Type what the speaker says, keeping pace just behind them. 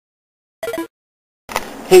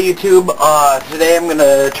Hey YouTube, today I'm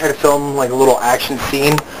gonna try to film like a little action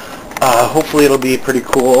scene. Hopefully it'll be pretty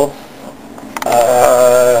cool.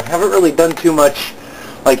 Haven't really done too much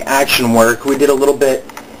like action work. We did a little bit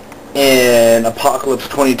in Apocalypse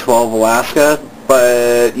 2012 Alaska,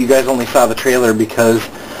 but you guys only saw the trailer because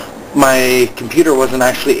my computer wasn't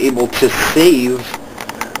actually able to save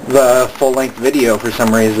the full-length video for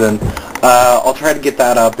some reason. I'll try to get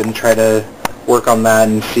that up and try to work on that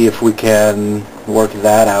and see if we can work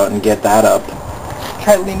that out and get that up.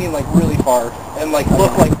 Try leaning like really far and like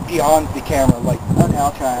look like beyond the camera, like okay,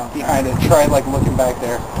 I'll try. Behind it. Try like looking back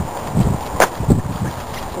there.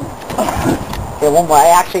 Okay, one more. I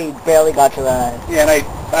actually barely got to the. Yeah, and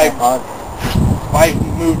I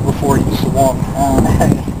moved before you swung.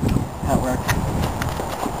 That works.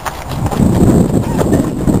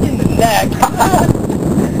 In the neck.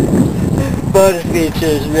 Bonus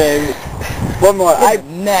features, baby. One more.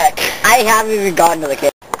 Neck. I haven't even gotten to the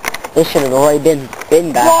camera. This should have already been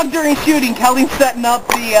back. Vlog during shooting. Kelly's setting up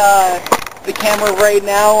the camera right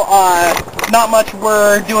now. Not much.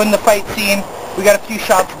 We're doing the fight scene. We got a few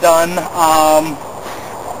shots done.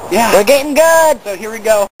 Yeah. We're getting good. So here we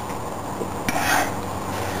go.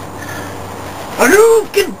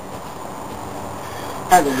 Hadouken!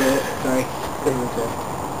 Had to do it. Sorry. Couldn't resist.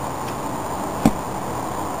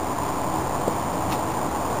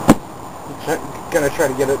 Gonna try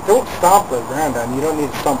to get it. Don't stomp the ground down. You don't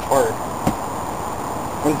need to stomp hard.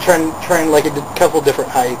 I'm trying like a couple different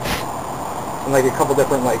heights and like a couple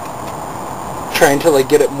different like trying to like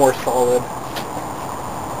get it more solid.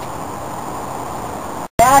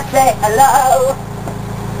 I say hello.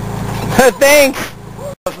 Thanks.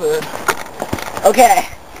 Okay.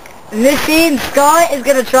 In this scene, Scott is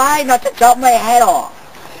gonna try not to chop my head off.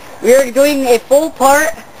 We are doing a full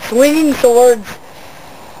part swinging swords.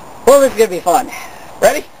 Well, this is gonna be fun.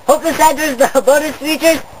 Ready? Hope this enters the bonus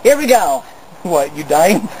features. Here we go. What, you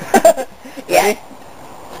dying? Yeah.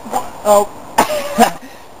 Oh.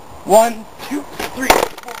 1, 2, 3,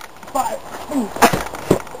 4,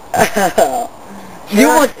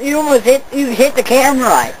 5. You hit the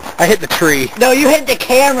camera. I hit the tree. No, you hit the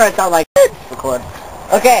camera. It's not like record.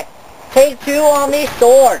 Okay, take 2 on the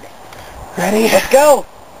sword. Ready? Let's go.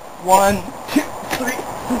 1, 2, 3,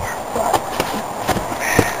 4, 5.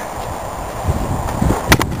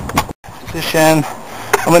 Position.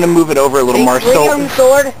 I'm gonna move it over a little more, Take 3 on the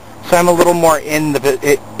sword. So I'm a little more in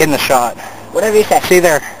the shot. Whatever you say. See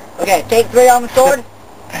there. Okay, take 3 on the sword.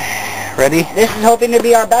 Ready? This is hoping to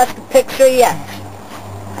be our best picture yet.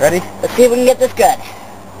 Ready? Let's see if we can get this good.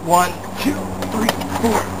 1, 2, 3,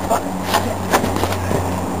 4, 5.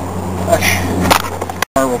 Okay.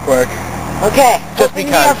 Real quick. Okay, Just hoping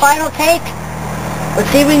to be because. our final take. Let's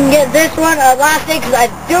see if we can get this one, our last take, because I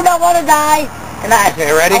do not want to die. And Okay,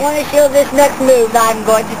 ready? I want to show this next move that I'm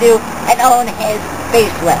going to do and own his face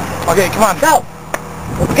with. Okay, come on. So,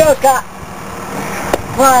 let's go, Scott.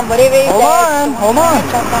 Come on, whatever you say. Hold on.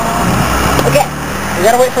 Okay. We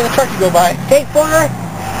gotta wait for the truck to go by. Take 4.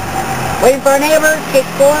 Waiting for a neighbor. Take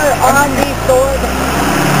 4 on the sword.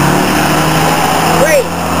 3,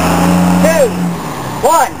 2,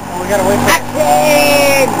 1. We gotta wait for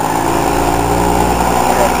Action!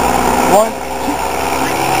 1.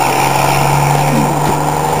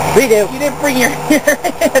 Redo. You didn't bring your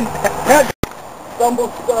hand.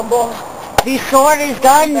 Stumble. The sword is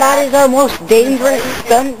done. That is our most dangerous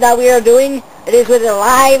stunt that we are doing. It is with a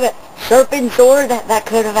live serpent sword that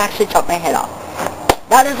could have actually chopped my head off.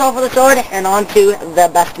 That is all for the sword, and on to the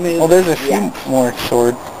best move. Well, there's a few more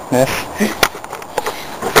swordness.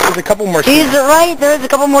 There's a couple more. He's right. There's a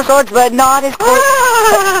couple more swords, but not as close.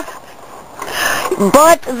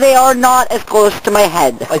 But they are not as close to my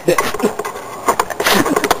head. Like this.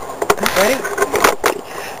 Ready?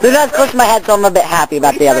 They're not as close to my head, so I'm a bit happy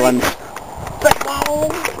about the other ones.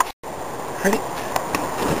 Ready?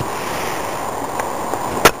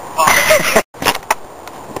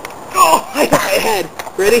 Oh, I hit my head.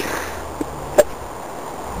 Ready?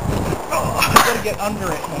 Oh, I gotta get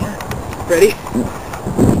under it more. Ready?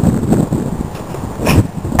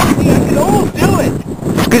 See, I can almost do it.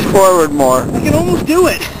 Scoot forward more. I can almost do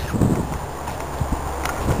it.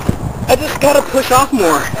 I just gotta push off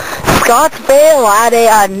more. Scott's fail at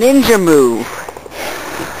a ninja move.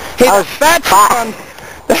 Hey, the fat chick on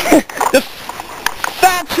the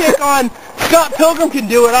fat chick on Scott Pilgrim can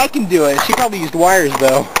do it. I can do it. She probably used wires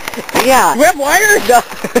though. Yeah. Do we have wires?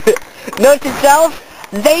 Note to self,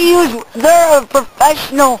 they're a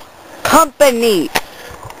professional company.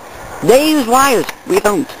 They use wires. We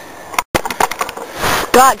don't.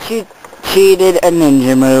 Scott cheated a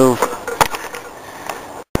ninja move.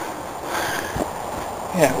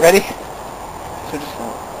 Yeah, ready? So just...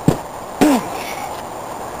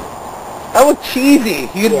 That looked cheesy.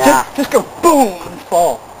 You just go boom and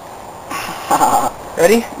fall.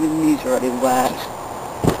 Ready? Your knees are already wet.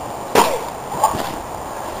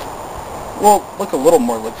 Well, look a little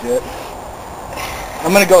more legit.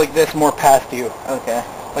 I'm gonna go like this, more past you. Okay.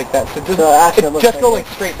 Like that. So just, go like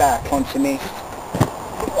straight back. Punching me.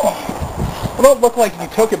 It don't look like you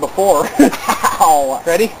took it before. Ow.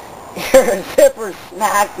 Ready? Your zipper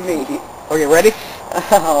smacked me. Okay, ready?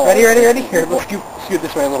 Oh. Ready? Here, let's scoot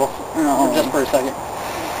this way a little. Just for a second.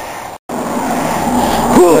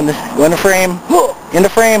 Go in the frame. In the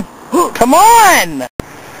frame. Come on!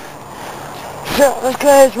 So this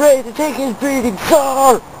guy is ready to take his beating,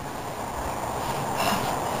 sir!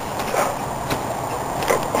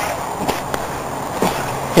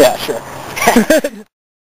 Yeah, sure.